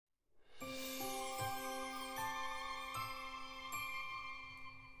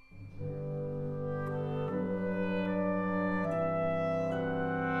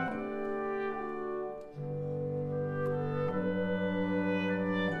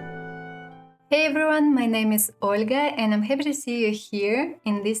Hey everyone, my name is Olga and I'm happy to see you here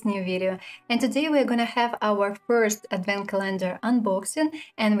in this new video. And today we're gonna have our first advent calendar unboxing,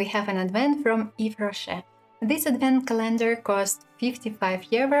 and we have an advent from Yves Rocher. This advent calendar cost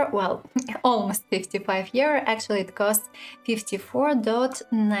 55 euro, well, almost 55 euro, actually it costs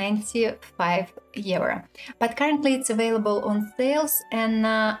 54.95 euro. But currently it's available on sales, and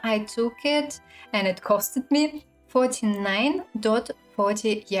I took it and it costed me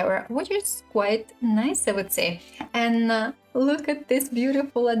 49.40 euro, which is quite nice, I would say. And look at this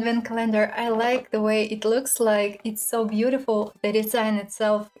beautiful advent calendar. I like the way it looks like. It's so beautiful. The design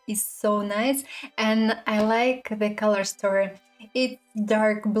itself is so nice, and I like the color story. It's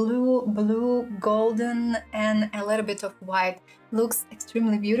dark blue, golden, and a little bit of white. Looks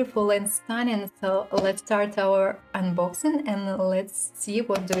extremely beautiful and stunning. So let's start our unboxing and let's see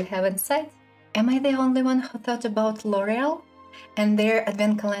what do we have inside. Am I the only one who thought about L'Oreal and their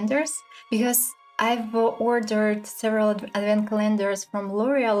advent calendars? Because I've ordered several advent calendars from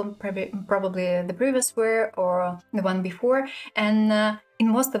L'Oreal, probably the previous one or the one before, and in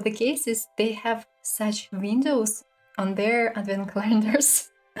most of the cases they have such windows on their advent calendars.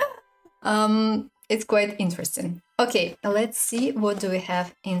 It's quite interesting. Okay, let's see what do we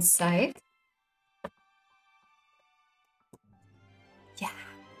have inside. Yeah,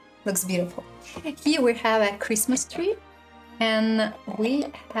 looks beautiful. Here we have a Christmas tree and we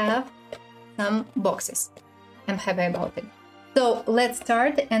have some boxes. I'm happy about it. So let's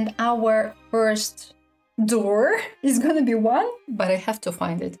start, and our first door is gonna be one, but I have to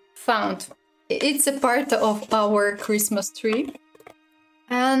find it. Found. It's a part of our Christmas tree,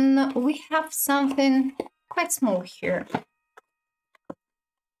 and we have something quite small here.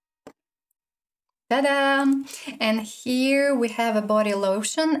 Ta-da! And here we have a body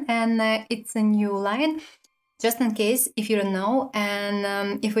lotion, and it's a new line. Just in case, if you don't know,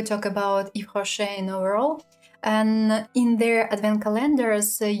 and if we talk about Yves Rocher in overall, and in their advent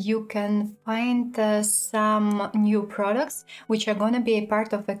calendars, you can find some new products which are going to be a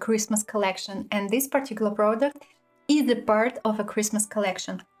part of a Christmas collection. And this particular product is a part of a Christmas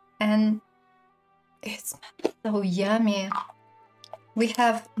collection. And it's so yummy. We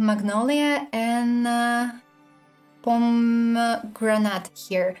have magnolia and pomegranate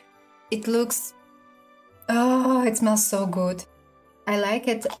here. It looks... oh, it smells so good. I like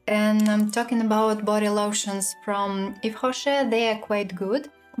it. And I'm talking about body lotions from Yves Rocher. They are quite good,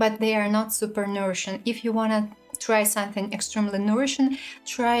 but they are not super nourishing. If you want to try something extremely nourishing,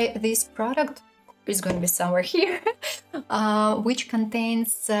 try this product. It's going to be somewhere here, which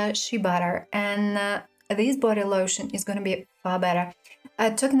contains shea butter. And this body lotion is going to be far better.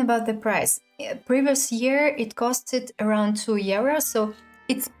 Talking about the price, previous year it costed around 2 euros, so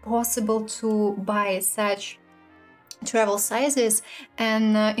it's possible to buy such travel sizes,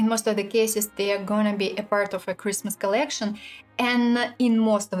 and in most of the cases they are gonna be a part of a Christmas collection, and in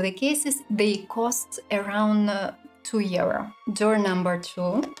most of the cases they cost around 2 euro. Door number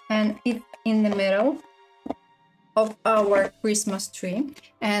 2, and it's in the middle of our Christmas tree.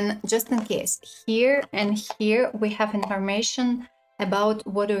 And just in case, here and here we have information about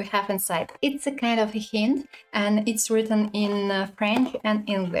what do we have inside. It's a kind of a hint, and it's written in French and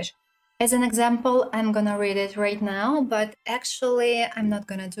English. As an example, I'm gonna read it right now, but actually I'm not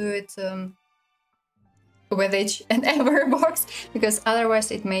gonna do it with each and every box, because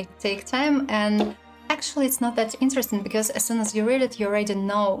otherwise it may take time, and actually it's not that interesting, because as soon as you read it, you already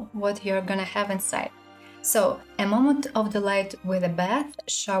know what you're gonna have inside. So, a moment of delight with a bath,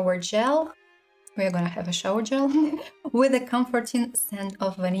 shower gel. We're gonna have a shower gel with a comforting scent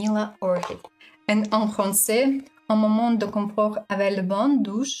of vanilla orchid. And en français, un moment de confort avec le bain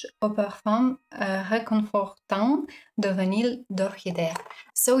douche au parfum réconfortant de vanille d'orchidée.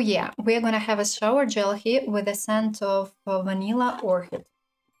 So yeah, we're gonna have a shower gel here with a scent of vanilla orchid,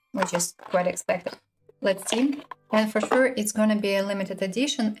 which is quite expected. Let's see. And for sure, it's gonna be a limited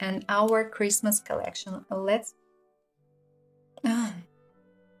edition and our Christmas collection. Let's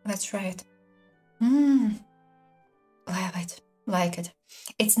try it. Love it, like it.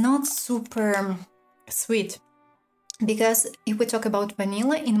 It's not super sweet, because if we talk about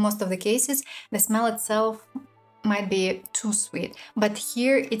vanilla, in most of the cases the smell itself might be too sweet, but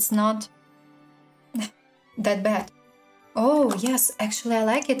here it's not that bad. Oh yes, actually I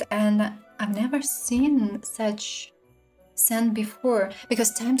like it, and I've never seen such scent before,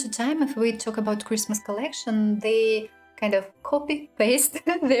 because time to time if we talk about Christmas collection, they kind of copy-paste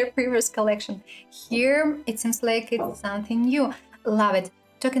their previous collection. Here it seems like it's something new. Love it.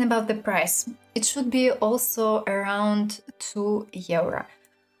 Talking about the price, it should be also around 2 euro.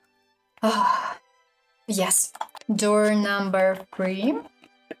 Oh, yes. Door number 3.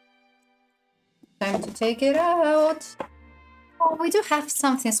 Time to take it out. Oh, we do have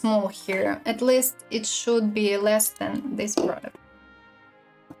something small here. At least it should be less than this product.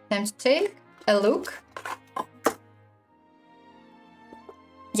 Time to take a look.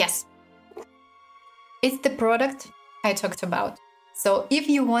 Yes, it's the product I talked about. So if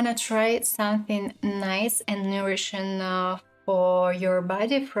you want to try something nice and nourishing for your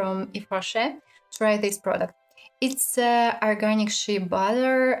body from Yves Rocher, try this product. It's organic shea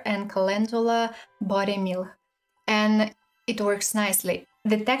butter and calendula body milk, and it works nicely.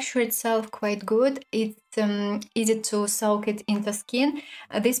 The texture itself quite good. It's easy to soak it into skin.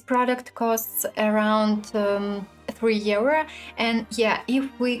 This product costs around €3, and yeah, if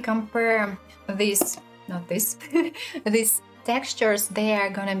we compare this, not this, these textures, they are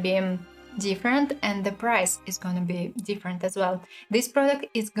gonna be different, and the price is gonna be different as well. This product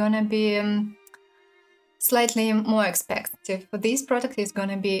is gonna be slightly more expensive. This product is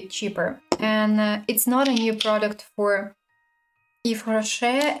gonna be cheaper, and it's not a new product for Yves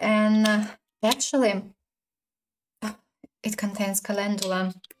Rocher, and actually it contains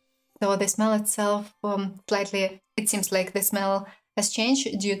calendula, so the smell itself slightly, it seems like the smell has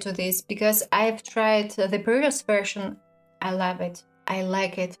changed due to this, because I've tried the previous version. I love it, I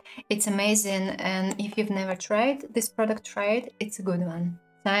like it, it's amazing, and if you've never tried this product, try it, it's a good one.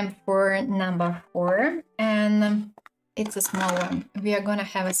 Time for number 4, and it's a small one. We are gonna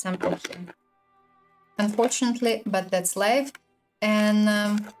have a sample here, unfortunately, but that's life. And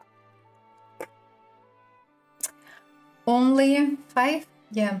only 5,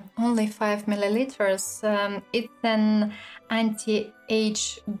 yeah, only 5 milliliters. It's an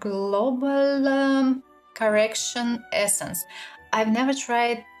anti-age global correction essence. I've never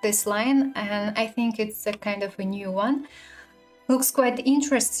tried this line, and I think it's a kind of a new one. Looks quite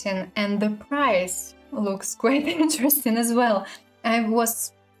interesting, and the price looks quite interesting as well. I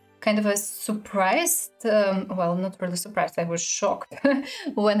was kind of surprised, well, not really surprised, I was shocked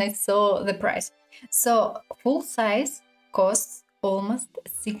when I saw the price. So full size costs almost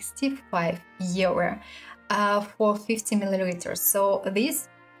 €65 for 50 milliliters. So this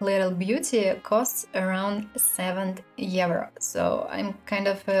little beauty costs around €7. So I'm kind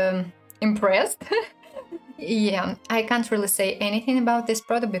of impressed. Yeah, I can't really say anything about this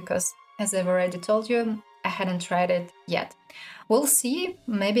product because, as I've already told you, I hadn't tried it yet. We'll see,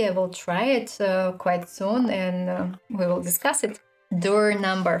 maybe I will try it quite soon, and we will discuss it. Door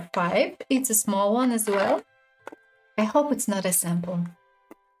number 5, it's a small one as well. I hope it's not a sample.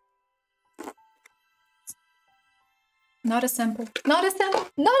 Not a sample, not a sample,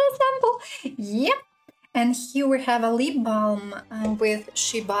 not a sample! Yep! And here we have a lip balm with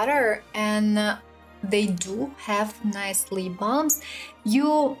shea butter, and they do have nice lip balms.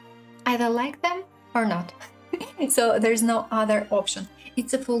 You either like them or not. So there's no other option.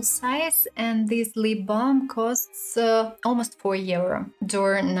 It's a full size, and this lip balm costs almost €4.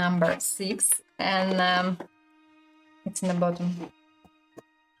 Door number 6, and it's in the bottom.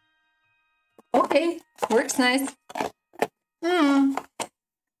 Okay, works nice.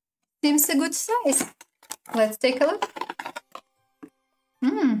 Seems a good size. Let's take a look.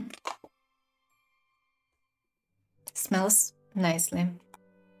 Smells nicely.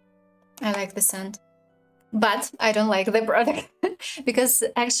 I like the scent. But I don't like the product because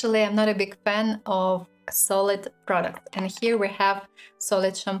actually I'm not a big fan of solid product. And here we have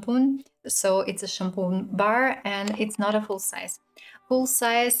solid shampoo. So it's a shampoo bar, and it's not a full size. Full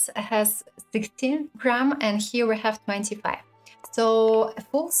size has 16 grams, and here we have 25. So a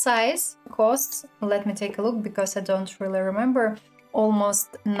full size costs, let me take a look because I don't really remember,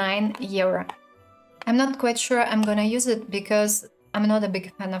 almost €9. I'm not quite sure I'm gonna use it because I'm not a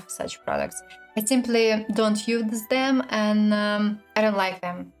big fan of such products. I simply don't use them, and I don't like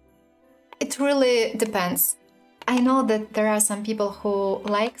them. It really depends. I know that there are some people who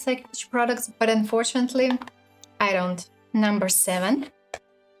like such products, but unfortunately, I don't. Number 7.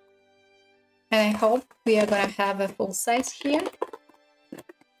 And I hope we are gonna have a full size here.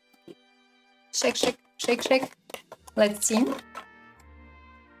 Shake, shake, shake, shake. Let's see.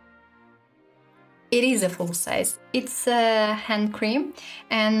 It is a full size. It's a hand cream,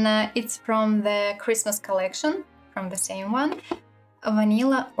 and it's from the Christmas collection, from the same one.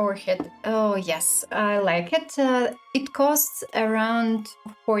 Vanilla Orchid. Oh yes, I like it. It costs around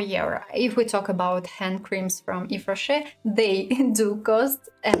 €4. If we talk about hand creams from Yves Rocher, they do cost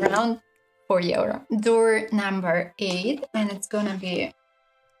around €4. Door number 8, and it's gonna be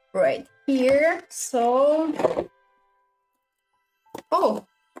right here. So, oh,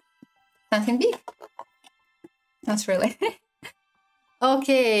 something big. Not really.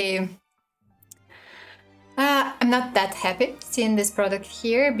 Okay. I'm not that happy seeing this product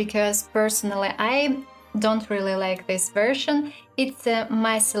here because personally I don't really like this version. It's a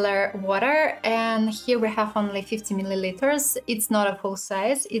micellar water and here we have only 50 milliliters. It's not a full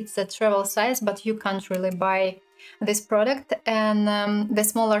size, it's a travel size, but you can't really buy this product, and the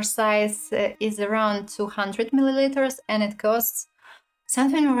smaller size is around 200 milliliters and it costs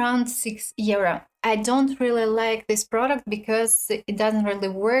something around €6. I don't really like this product because it doesn't really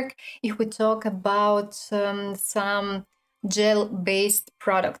work if we talk about some gel-based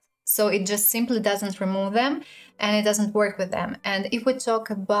product. So it just simply doesn't remove them and it doesn't work with them. And if we talk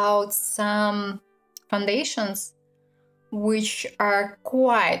about some foundations which are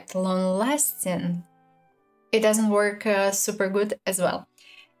quite long-lasting, it doesn't work super good as well.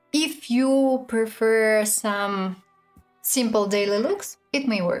 If you prefer some simple daily looks, it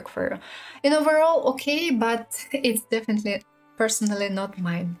may work for you. In overall, okay, but it's definitely personally not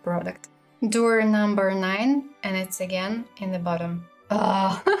my product. Door number 9, and it's again in the bottom.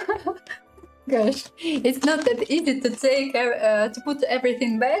 Oh, gosh, it's not that easy to take to put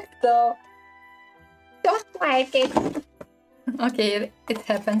everything back, so don't like it. Okay, it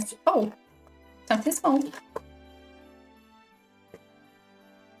happens. Oh, something small.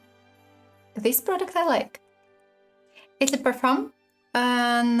 This product I like. It's a perfume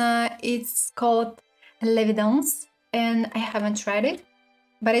and it's called L'Evidence and I haven't tried it,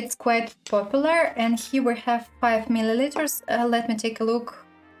 but it's quite popular and here we have 5 milliliters. Let me take a look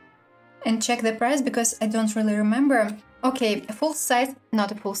and check the price because I don't really remember. Okay, a full size,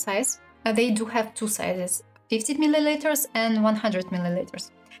 not a full size. They do have 2 sizes, 50 milliliters and 100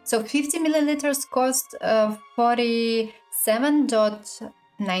 milliliters. So 50 milliliters cost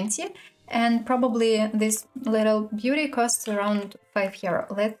 47.90 and probably this little beauty costs around €5.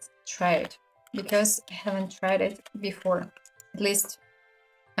 Let's try it because I haven't tried it before. At least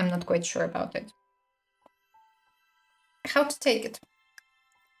I'm not quite sure about it. How to take it?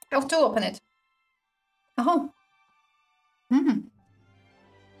 How to open it? Oh.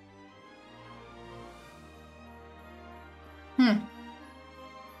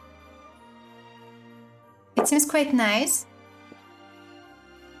 It seems quite nice.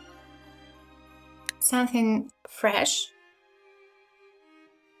 Something fresh.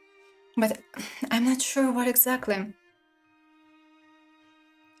 But I'm not sure what exactly.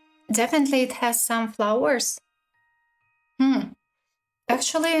 Definitely it has some flowers.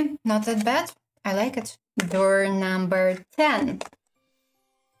 Actually, not that bad. I like it. Door number 10.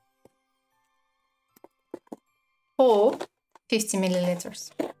 Oh, 50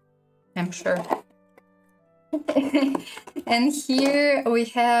 milliliters. I'm sure. And here we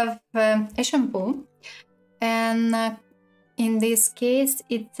have a shampoo. And in this case,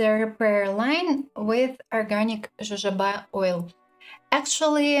 it's a repair line with organic jojoba oil.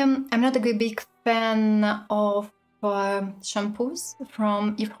 Actually, I'm not a big fan of shampoos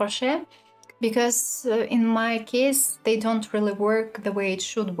from Yves Rocher because in my case they don't really work the way it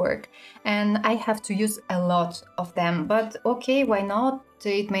should work and I have to use a lot of them, but okay, why not,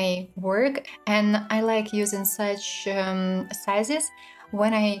 it may work and I like using such sizes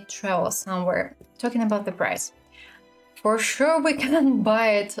when I travel somewhere. Talking about the price, for sure we can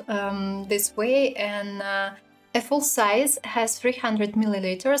buy it this way, and a full size has 300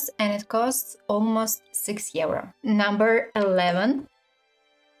 milliliters and it costs almost €6. Number 11.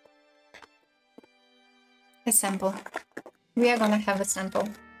 A sample. We are gonna have a sample.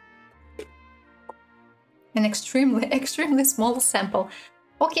 An extremely small sample.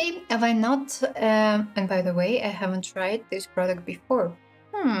 Okay, why not? And by the way, I haven't tried this product before.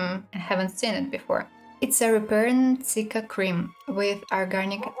 I haven't seen it before. It's a Repair Cica cream with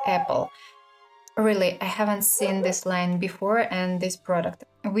organic apple. Really, I haven't seen this line before and this product.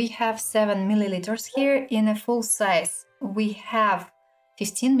 We have 7 milliliters here in a full size. We have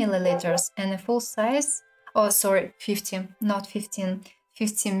 15 milliliters and a full size. Oh, sorry, 50, not 15.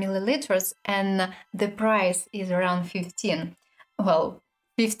 15 milliliters and the price is around 15. Well,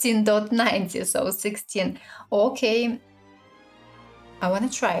 15.90, so 16. Okay, I want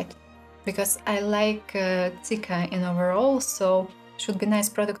to try it because I like Cica in overall, so should be a nice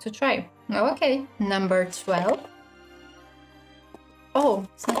product to try. Okay, number 12. Oh,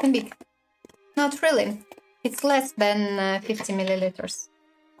 something big. Not really. It's less than 50 milliliters.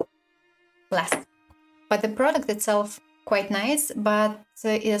 Less. But the product itself quite nice, but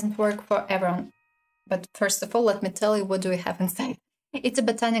it doesn't work for everyone. But first of all, let me tell you what do we have inside. It's a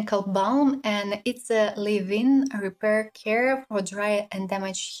botanical balm and it's a leave-in repair care for dry and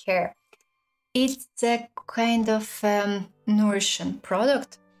damaged hair. It's a kind of nourishing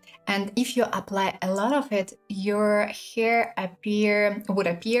product And if you apply a lot of it, your hair would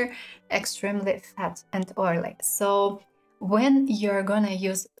appear extremely fat and oily. So when you're gonna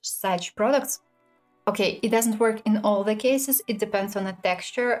use such products, okay, it doesn't work in all the cases. It depends on the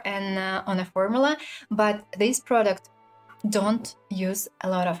texture and on a formula, but this product, don't use a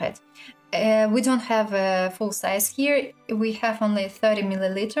lot of it. We don't have a full size here. We have only 30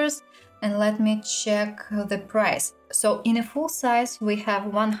 milliliters. And let me check the price. So in a full size, we have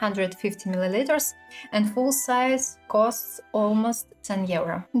 150 milliliters, and full size costs almost 10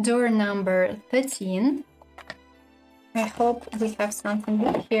 euro. Door number 13. I hope we have something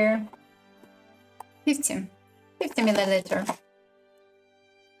good here. 50 milliliter.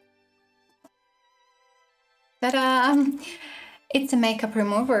 Ta-da! It's a makeup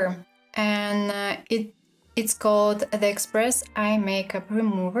remover, and it's called the Express Eye Makeup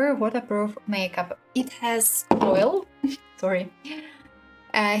Remover Waterproof Makeup. It has oil. Sorry.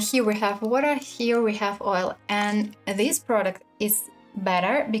 Here we have water, here we have oil, and this product is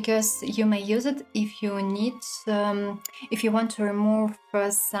better because you may use it if you need, if you want to remove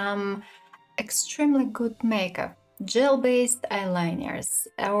some extremely good makeup, gel-based eyeliners,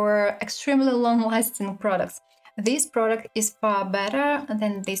 or extremely long-lasting products. This product is far better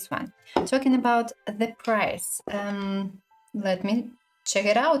than this one. Talking about the price, let me check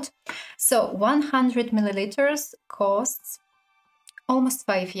it out. So 100 milliliters costs almost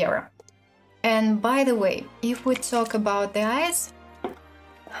 5 euro. And by the way, if we talk about the eyes,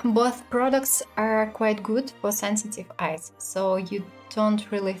 both products are quite good for sensitive eyes, so you don't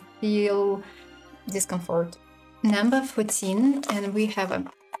really feel discomfort. Number 14, and we have a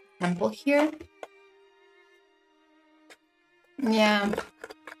sample here. Yeah,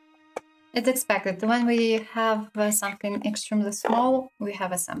 it's expected. When we have something extremely small, we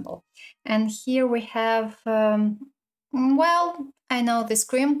have a sample. And here we have, well, I know this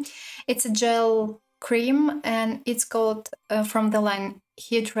cream. It's a gel cream, and it's called from the line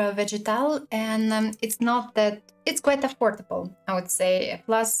Hydra Vegetal, and it's not that, it's quite affordable, I would say.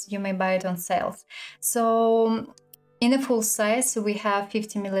 Plus, you may buy it on sales. So in a full size, we have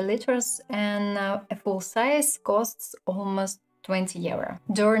 50 milliliters, and a full size costs almost 20 euro.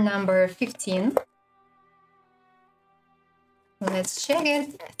 Door number 15. Let's check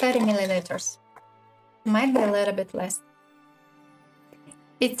it. 30 milliliters. Might be a little bit less.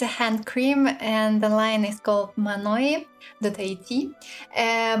 It's a hand cream, and the line is called Manoi.at.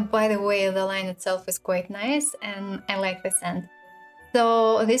 By the way, the line itself is quite nice, and I like the scent.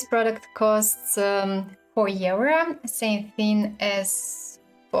 So this product costs 4 euro, same thing as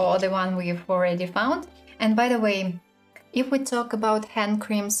for the one we've already found. And by the way, if we talk about hand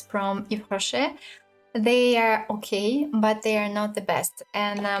creams from Yves Rocher, they are okay, but they are not the best.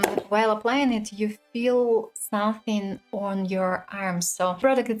 And while applying it, you feel something on your arms. So the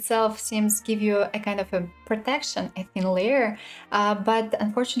product itself seems to give you a kind of a protection, a thin layer, but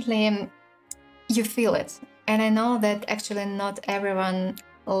unfortunately, you feel it. And I know that actually not everyone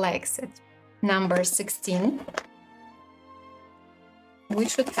likes it. Number 16. We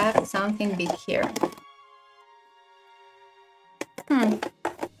should have something big here.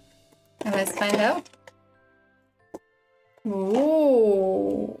 Let's find out.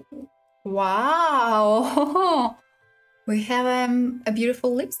 Ooh, wow! We have a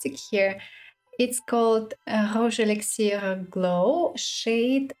beautiful lipstick here. It's called Rouge Elixir Glow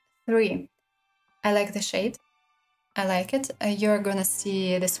Shade 3. I like the shade. I like it. You're gonna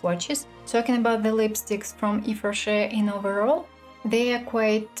see the swatches. Talking about the lipsticks from Yves Rocher in overall, they are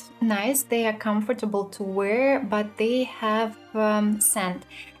quite nice. They are comfortable to wear, but they have scent,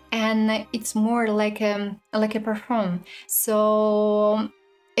 and it's more like a perfume. So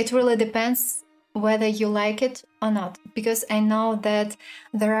it really depends whether you like it or not, because I know that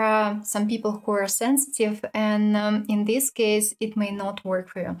there are some people who are sensitive, and in this case it may not work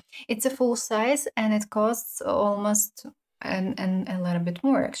for you. It's a full size, and it costs almost and a little bit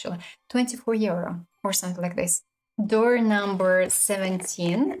more, actually, 24 euro or something like this. Door number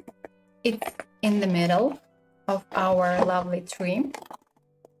 17. It's in the middle of our lovely tree.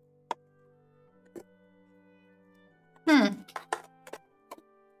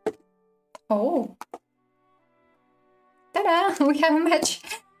 Oh, ta-da! We have a match.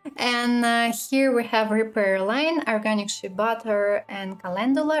 And here we have Repair Line, Organic Shea Butter, and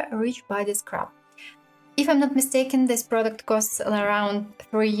Calendula Rich Body Scrub. If I'm not mistaken, this product costs around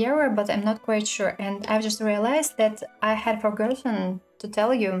 3 euro, but I'm not quite sure. And I've just realized that I had forgotten to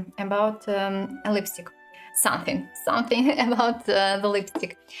tell you about a lipstick. Something about the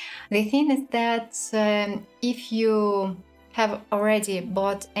lipstick. The thing is that if you have already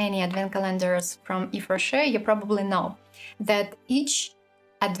bought any advent calendars from Yves Rocher, you probably know that each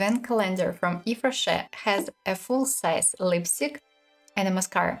Advent Calendar from Yves Rocher has a full-size lipstick and a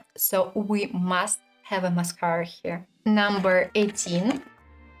mascara, so we must have a mascara here. Number 18,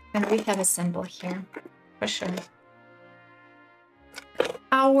 and we have a sample here, for sure.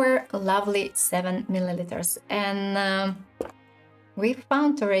 Our lovely 7 milliliters, and we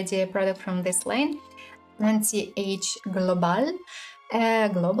found already a product from this line, Anti-Age Global,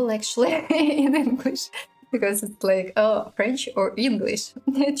 global actually in English, because it's like, oh, French or English,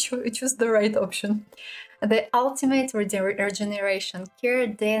 choose the right option. The ultimate regeneration care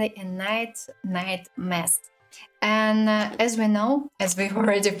day and night mask. And as we know, as we've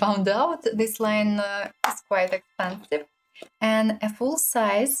already found out, this line is quite expensive, and a full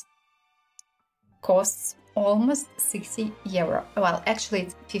size costs almost 60 euro. Well, actually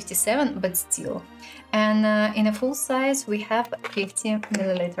it's 57, but still. And in a full size we have 50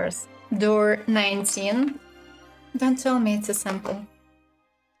 milliliters. Door 19. Don't tell me it's a sample.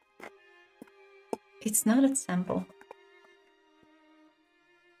 It's not a sample.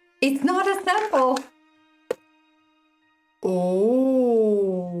 It's not a sample!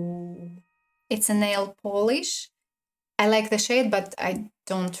 Oh! It's a nail polish. I like the shade, but I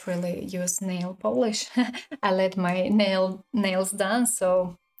don't really use nail polish. I let my nails done,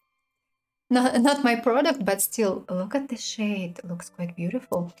 so not my product, but still, look at the shade. It looks quite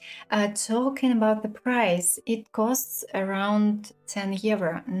beautiful. Talking about the price, it costs around 10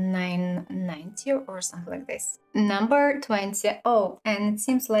 euro, 9.90 or something like this. Number 20. Oh, and it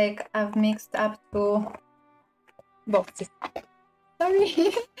seems like I've mixed up two boxes.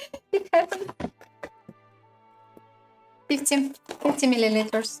 Sorry, it happened. 50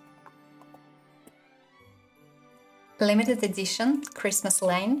 milliliters. Limited edition Christmas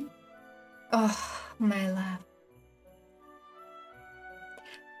line. Oh, my love.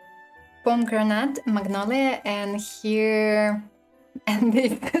 Pomegranate, magnolia, and here, and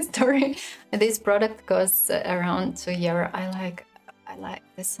this story, this product costs around 2 euro. I like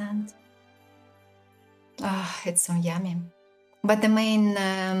the scent. Oh, it's so yummy. But the main,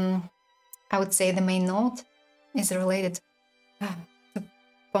 I would say the main note is related to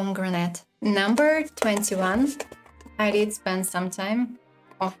pomegranate. Number 21. I did spend some time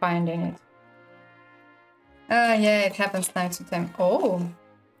on finding it. Yeah, it happens time to time.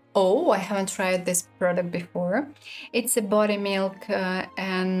 Oh, I haven't tried this product before. It's a body milk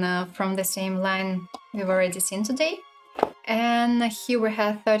and from the same line we've already seen today. And here we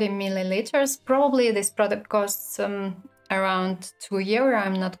have 30 milliliters. Probably this product costs around 2 euro,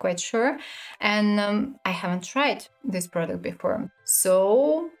 I'm not quite sure. And I haven't tried this product before.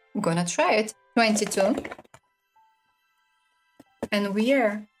 So I'm gonna try it. 22. And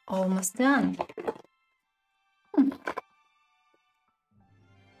we're almost done.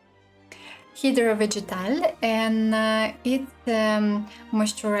 Hydro Vegetal, and it's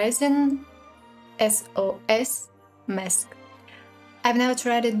moisturizing SOS mask. I've never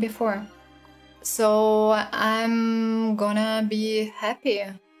tried it before, so I'm gonna be happy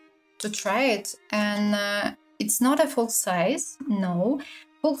to try it. And it's not a full size, no.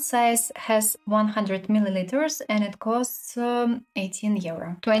 Full size has 100 milliliters and it costs 18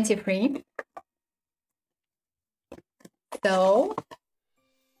 euro. 23. So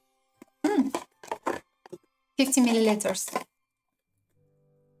 50 milliliters.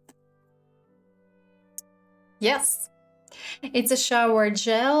 Yes, it's a shower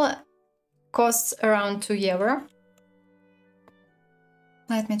gel, costs around 2 euro.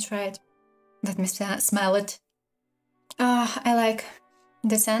 Let me try it. Let me smell it. I like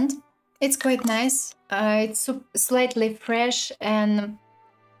the scent. It's quite nice. It's slightly fresh and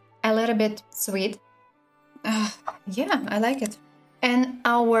a little bit sweet. Yeah, I like it. And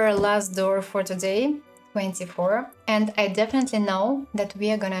our last door for today, 24. And I definitely know that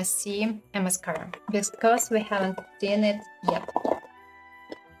we are gonna see a mascara because we haven't seen it yet.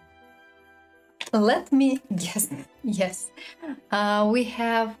 Let me guess. Yes, we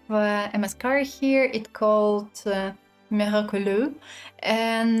have a mascara here. It's called Myricks,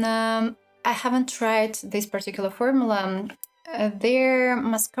 and I haven't tried this particular formula. Their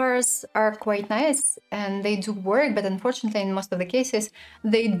mascaras are quite nice and they do work, but unfortunately in most of the cases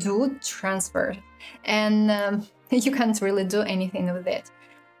they do transfer and you can't really do anything with it.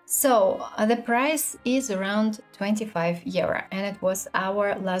 So the price is around 25 euro and it was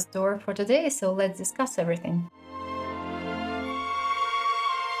our last door for today, so let's discuss everything.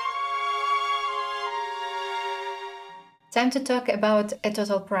 Time to talk about a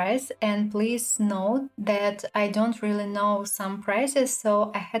total price, and please note that I don't really know some prices,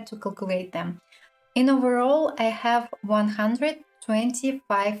 so I had to calculate them. In overall, I have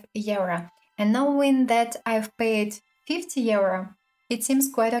 125 euro, and knowing that I've paid 50 euro it seems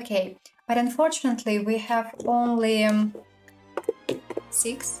quite okay. But unfortunately, we have only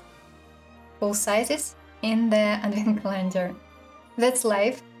 6 full sizes in the Advent Calendar. That's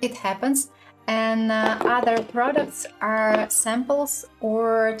life, it happens. And other products are samples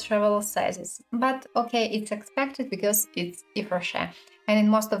or travel sizes. But okay, it's expected because it's Yves Rocher. And in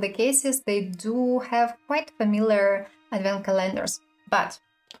most of the cases, they do have quite familiar Advent calendars. But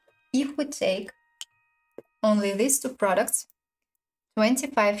if we take only these 2 products,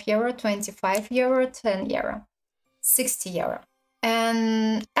 €25, €25, €10, €60.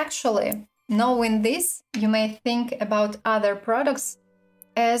 And actually, knowing this, you may think about other products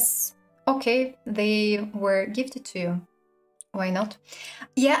as, okay, they were gifted to you. Why not?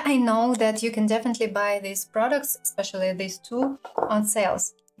 Yeah, I know that you can definitely buy these products, especially these 2, on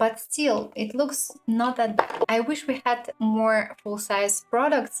sales. But still, it looks not that bad. I wish we had more full-size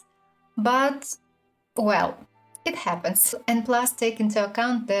products, but, well, it happens. And plus, take into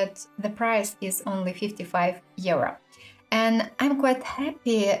account that the price is only €55. And I'm quite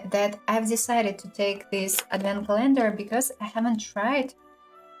happy that I've decided to take this Advent Calendar because I haven't tried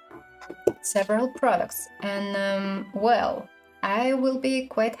several products. And, well, I will be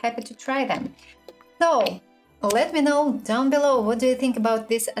quite happy to try them. So, let me know down below what do you think about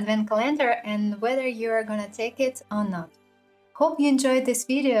this Advent Calendar and whether you're gonna take it or not. Hope you enjoyed this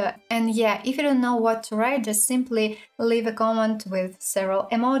video, and yeah, if you don't know what to write, just simply leave a comment with several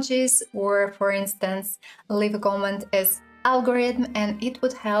emojis, or for instance, leave a comment as algorithm, and it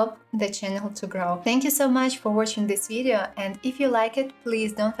would help the channel to grow. Thank you so much for watching this video, and if you like it,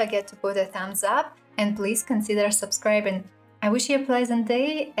 please don't forget to put a thumbs up and please consider subscribing. I wish you a pleasant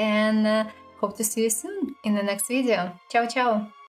day and hope to see you soon in the next video. Ciao, ciao!